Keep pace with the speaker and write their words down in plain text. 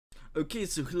Okay,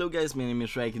 so hello guys, my name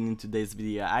is Shrek, and in today's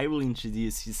video I will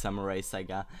introduce you Samurai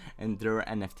Saga and their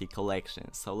NFT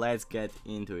collection. So let's get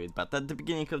into it. But at the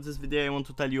beginning of this video I want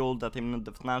to tell you all that I'm not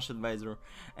the financial advisor,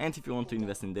 and if you want to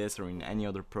invest in this or in any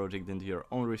other project, then do your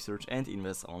own research and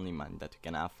invest only money that you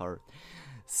can afford.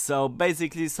 So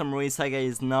basically Samurai Saga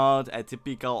is not a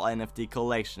typical NFT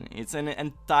collection. It's an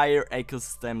entire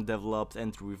ecosystem developed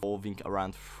and revolving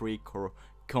around three core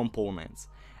components.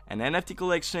 An NFT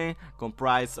collection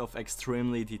comprised of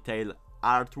extremely detailed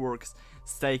artworks,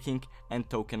 staking and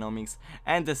tokenomics,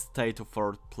 and a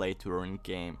state-of-the-art play-to-earn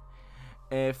game.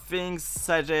 Things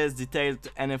such as detailed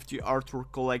NFT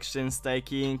artwork collection,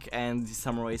 staking, and the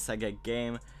Samurai Saga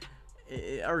game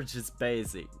are just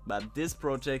basic, but this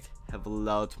project have a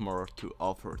lot more to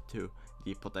offer to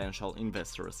the potential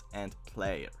investors and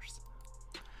players.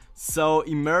 So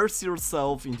immerse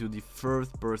yourself into the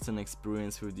first-person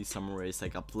experience with the Samurai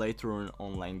Saga play-to-earn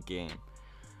online game.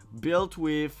 Built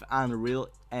with Unreal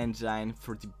Engine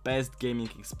for the best gaming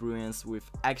experience with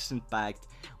action-packed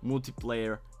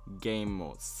multiplayer game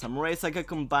modes. Samurai Saga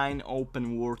combine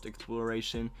open-world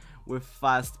exploration with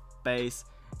fast-paced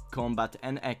combat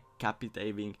and a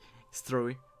captivating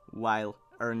story while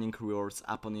earning rewards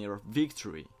upon your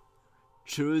victory.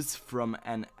 Choose from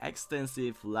an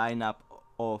extensive lineup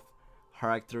of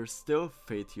characters to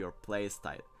fit your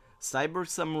playstyle: Cyber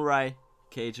Samurai,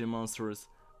 Cage Monsters,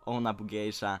 Onabu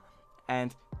Geisha,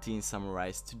 and Teen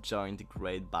Samurais to join the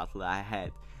great battle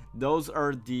ahead. Those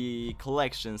are the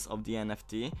collections of the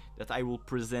NFT that I will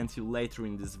present you later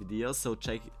in this video, so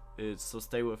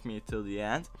stay with me till the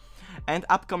end. And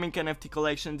upcoming NFT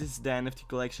collection, this is the NFT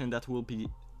collection that will be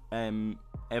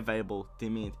available to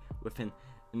mint within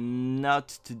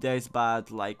not 2 days but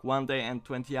like 1 day and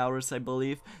 20 hours, I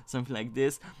believe, something like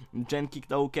this. Genki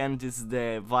token, this is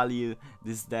the value,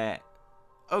 this is the...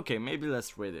 okay, maybe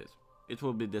let's read it, it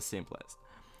will be the simplest.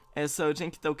 So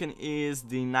Genki token is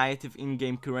the native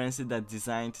in-game currency that's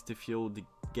designed to fuel the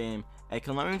game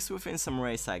economics within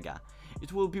Samurai Saga.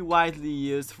 It will be widely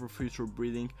used for future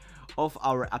breeding of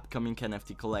our upcoming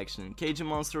NFT collection, Cage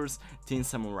Monsters, Teen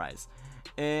Samurais,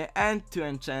 and to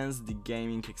enhance the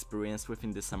gaming experience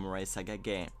within the Samurai Saga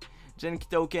game. Genki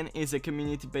token is a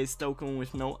community-based token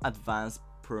with no advanced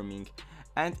perming,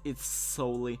 and it's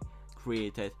solely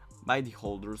created by the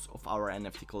holders of our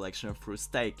NFT collection through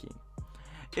staking.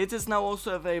 It is now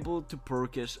also available to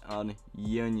purchase on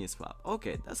Uniswap.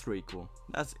 Okay, that's really cool.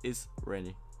 That is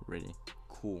really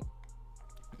cool.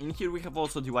 In here we have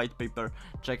also the white paper.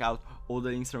 Check out, all the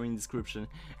links are in the description,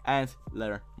 and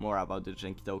learn more about the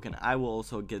Genki token. I will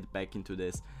also get back into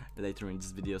this later in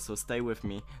this video, so stay with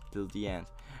me till the end.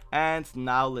 And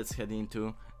now let's head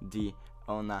into the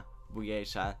Onabu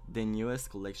Geisha, the newest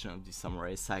collection of the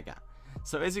Samurai Saga.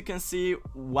 So as you can see,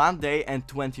 1 day and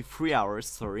 23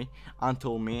 hours,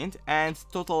 until mint, and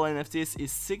total NFTs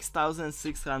is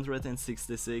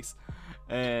 6,666.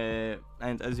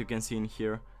 And as you can see in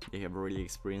here, they have really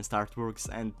experienced artworks,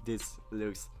 and this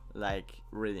looks like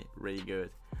really good.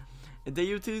 The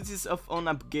utilities of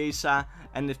Onabu Geisha: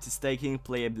 NFT staking,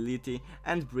 playability,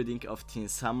 and breeding of Teen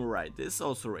Samurai. This is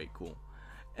also really cool.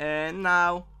 And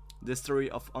now the story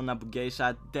of Onabu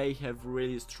Geisha. They have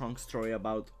really strong story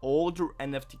about all their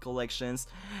NFT collections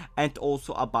and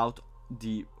also about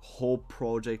the whole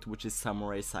project, which is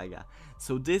Samurai Saga.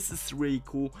 So this is really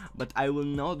cool, but I will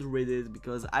not read it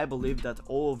because I believe that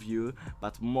all of you,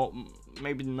 but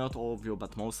maybe not all of you,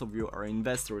 but most of you are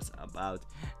investors about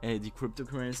the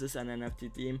cryptocurrencies and NFT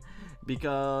team,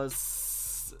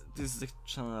 because this is a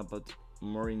channel about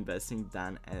more investing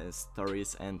than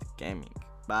stories and gaming.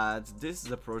 But this is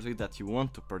a project that you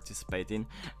want to participate in,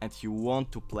 and you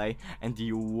want to play, and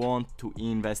you want to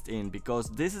invest in, because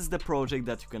this is the project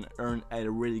that you can earn a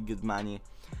really good money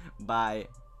by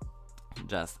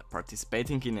just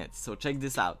participating in it. So check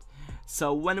this out.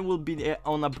 So when will be the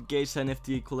Onabu Geisha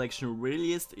NFT collection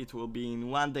released? It will be in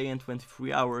 1 day and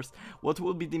 23 hours. What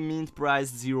will be the mint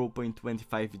price? 0.25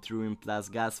 Ethereum plus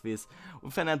gas fees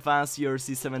with an advanced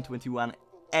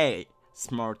ERC-721A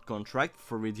smart contract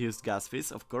for reduced gas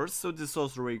fees, of course. So this is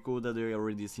also really cool that they are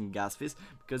reducing gas fees,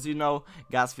 because you know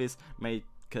gas fees may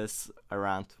cost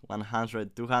around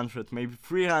 100, 200, maybe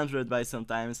 300 by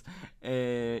sometimes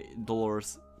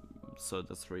dollars. So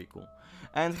that's really cool.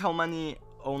 And how many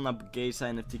Onabu Geisha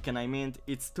NFT can I mint?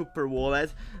 It's 2 per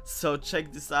wallet, so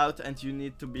check this out, and you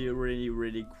need to be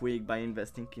really quick by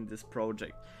investing in this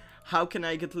project. How can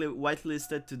I get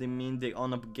whitelisted to the mint the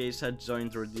Onabu Geisha? Join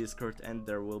their Discord and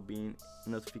there will be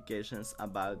notifications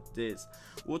about this.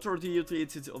 What are the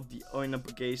utilities of the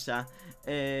Onabu Geisha?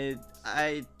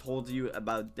 I told you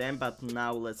about them, but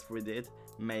now let's read it.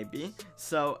 maybe.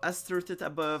 So as stated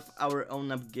above, our own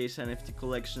Geisha NFT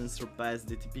collection surpassed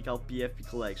the typical PFP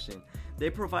collection. They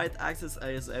provide access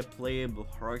as a playable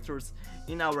characters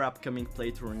in our upcoming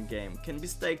playthrough game, can be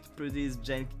staked to produce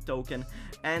Genki token,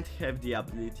 and have the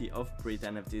ability of print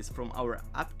NFTs from our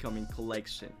upcoming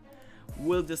collection.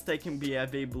 Will the staking be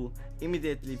available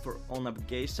immediately for On-Up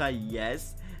Geisha?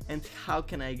 Yes. And how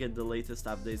can I get the latest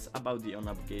updates about the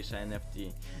On-Up Geisha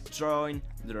NFT? Join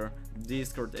their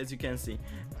Discord. As you can see,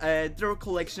 their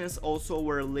collections also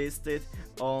were listed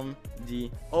on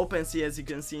the OpenSea, as you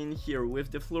can see in here,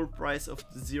 with the floor price of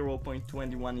 0.21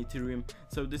 ethereum.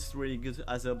 So this is really good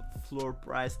as a floor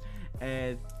price.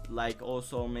 And like,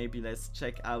 also maybe let's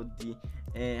check out the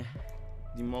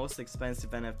most expensive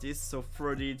NFTs. So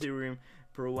 30 ethereum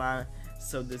per one.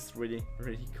 So this is really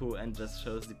cool and just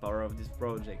shows the power of this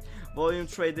project. Volume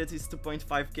traded is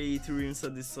 2.5k ethereum, so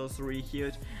this is also really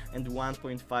huge, and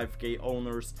 1.5k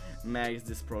owners makes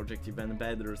this project even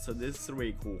better, so this is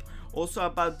really cool. Also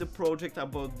about the project,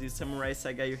 about the Samurai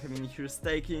Saga, you have in here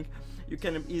staking. You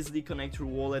can easily connect your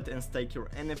wallet and stake your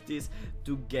NFTs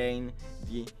to gain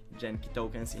the Genki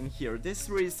tokens in here. This is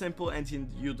really simple, and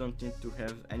you don't need to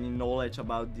have any knowledge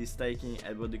about the staking,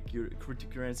 about the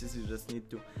cryptocurrencies. You just need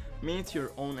to mint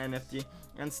your own NFT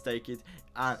and stake it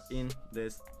in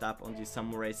this tab on the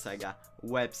Samurai Saga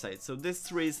website. So this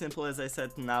is really simple, as I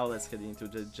said. Now let's head into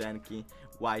the Genki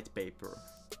white paper.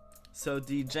 So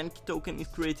the Genki token is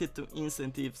created to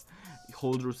incentives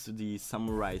holders to the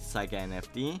Samurai Saga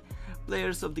NFT.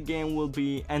 Players of the game will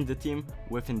be, and the team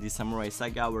within the Samurai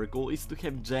Saga. Our goal is to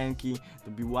have Genki to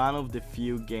be one of the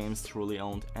few games truly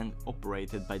owned and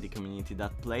operated by the community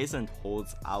that plays and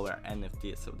holds our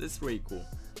NFT. So this is really cool.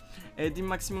 The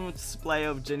maximum supply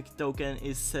of Genki token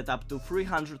is set up to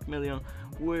 300 million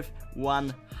with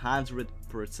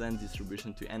 100%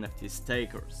 distribution to NFT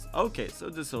stakers. Okay, so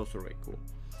this is also really cool.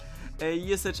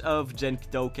 Usage of Genki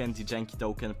token. The Genki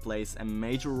token plays a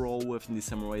major role within the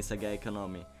Samurai Saga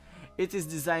economy. It is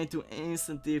designed to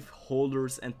incentive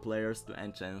holders and players to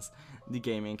enhance the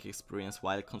gaming experience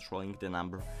while controlling the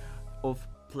number of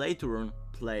play-to-earn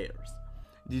players.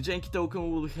 The Genki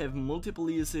token will have multiple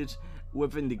usage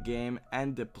within the game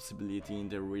and the possibility in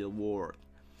the real world.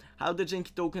 How the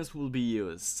Genki tokens will be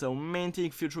used: so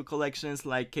minting future collections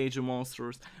like Keiju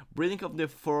Monsters, breeding of the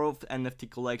 4th NFT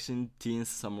collection Teen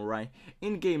Samurai,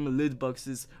 in-game loot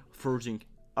boxes, forging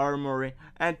armory,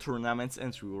 and tournaments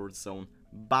and reward zone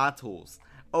battles.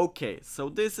 Okay, so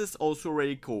this is also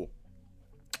really cool.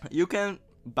 You can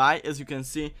buy, as you can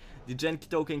see, the Genki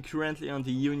token currently on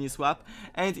the Uniswap,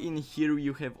 and in here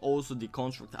you have also the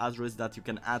contract address that you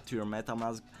can add to your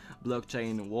MetaMask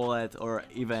blockchain wallet, or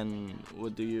even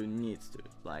what do you need to,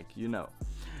 like, you know.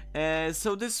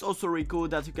 So this is also really cool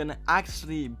that you can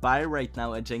actually buy right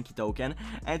now a Genki token,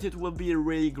 and it will be a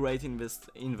really great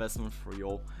investment for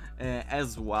you,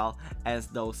 as well as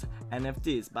those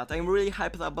NFTs. But I'm really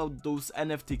hyped about those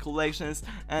NFT collections,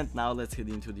 and now let's head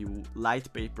into the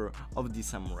light paper of the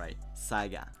Samurai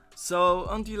Saga. So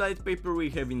on the light paper we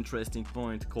have interesting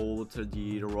point called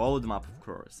the roadmap, of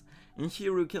course. In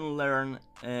here you can learn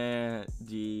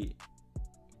the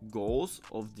goals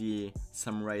of the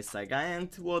Samurai Saga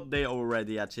and what they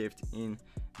already achieved in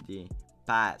the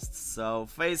past. So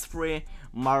phase 3,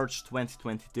 March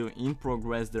 2022, in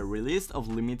progress, the release of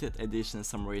limited edition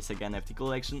Samurai Saga NFT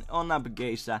collection On-Up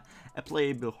Geisha, a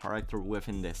playable character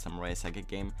within the Samurai Saga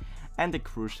game and a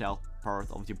crucial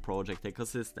part of the project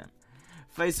ecosystem.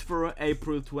 Phase 4,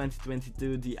 April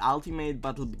 2022, the ultimate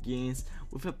battle begins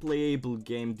with a playable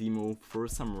game demo for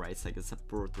Samurai Saga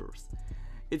supporters.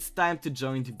 It's time to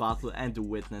join the battle and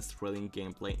witness thrilling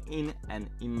gameplay in an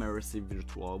immersive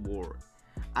virtual world.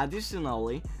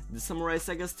 Additionally, the Samurai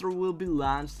Saga store will be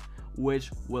launched,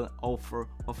 which will offer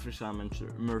official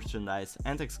merchandise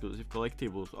and exclusive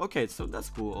collectibles. Okay, so that's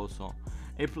cool also.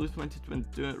 April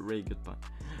 2022, really good point.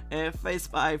 Phase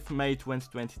 5, May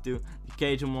 2022, the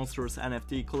Keiju Monsters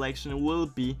NFT collection will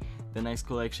be the next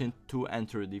collection to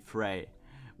enter the fray.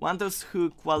 Those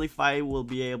who qualify will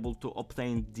be able to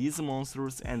obtain these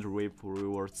monsters and reap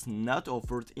rewards not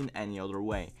offered in any other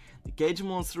way. The Keiju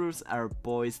Monsters are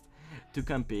poised to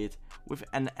compete with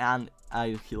and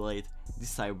annihilate the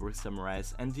Cyborg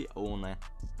Samurais and the On-Up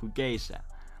Geisha.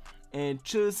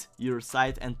 Choose your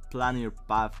side and plan your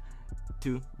path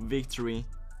to victory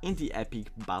in the epic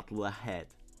battle ahead.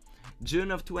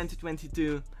 June of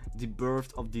 2022, the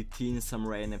birth of the Teen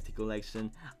Samurai NFT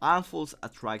collection unfolds,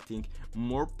 attracting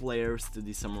more players to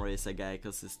the Samurai Saga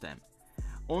ecosystem.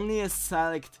 Only a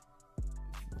select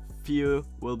few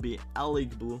will be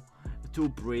eligible to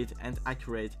breed and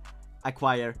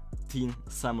acquire Teen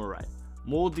Samurai.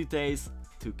 More details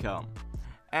to come.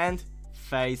 And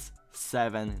Phase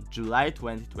 7, July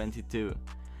 2022.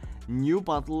 New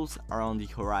battles are on the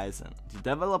horizon. The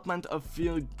development of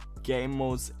few game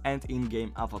modes and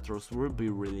in-game avatars will be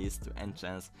released to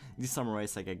enhance the Samurai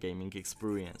Saga gaming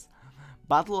experience.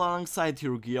 Battle alongside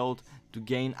your guild to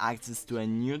gain access to a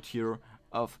new tier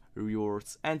of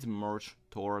rewards and march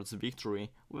towards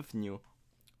victory with new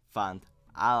fun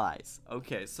allies.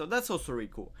 Okay, so that's also really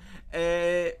cool.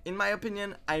 In my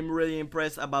opinion, I'm really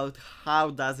impressed about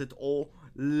how does it all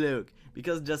look,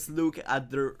 because just look at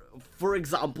the, for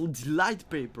example, the light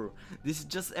paper. This is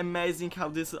just amazing how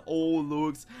this all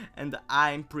looks, and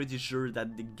I'm pretty sure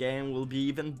that the game will be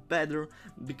even better,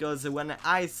 because when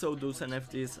I saw those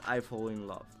NFTs I fall in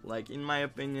love. Like, in my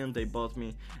opinion, they bought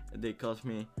me, they caught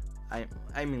me,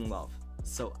 I'm in love.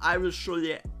 So I will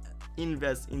surely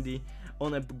invest in the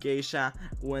on a geisha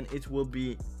when it will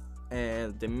be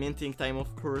the minting time,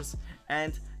 of course,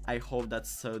 and I hope that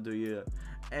so do you.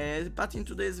 But in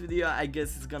today's video, I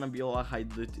guess it's gonna be all.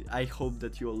 I hope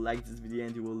that you will like this video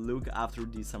and you will look after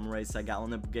the Samurai Saga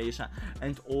on a geisha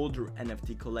and older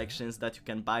NFT collections that you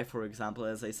can buy, for example,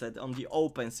 as I said, on the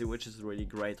OpenSea, which is really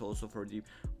great also for the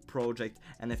project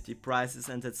NFT prices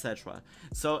and etc.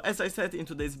 So as I said, in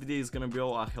today's video is gonna be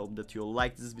all. I hope that you will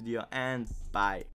like this video, and bye.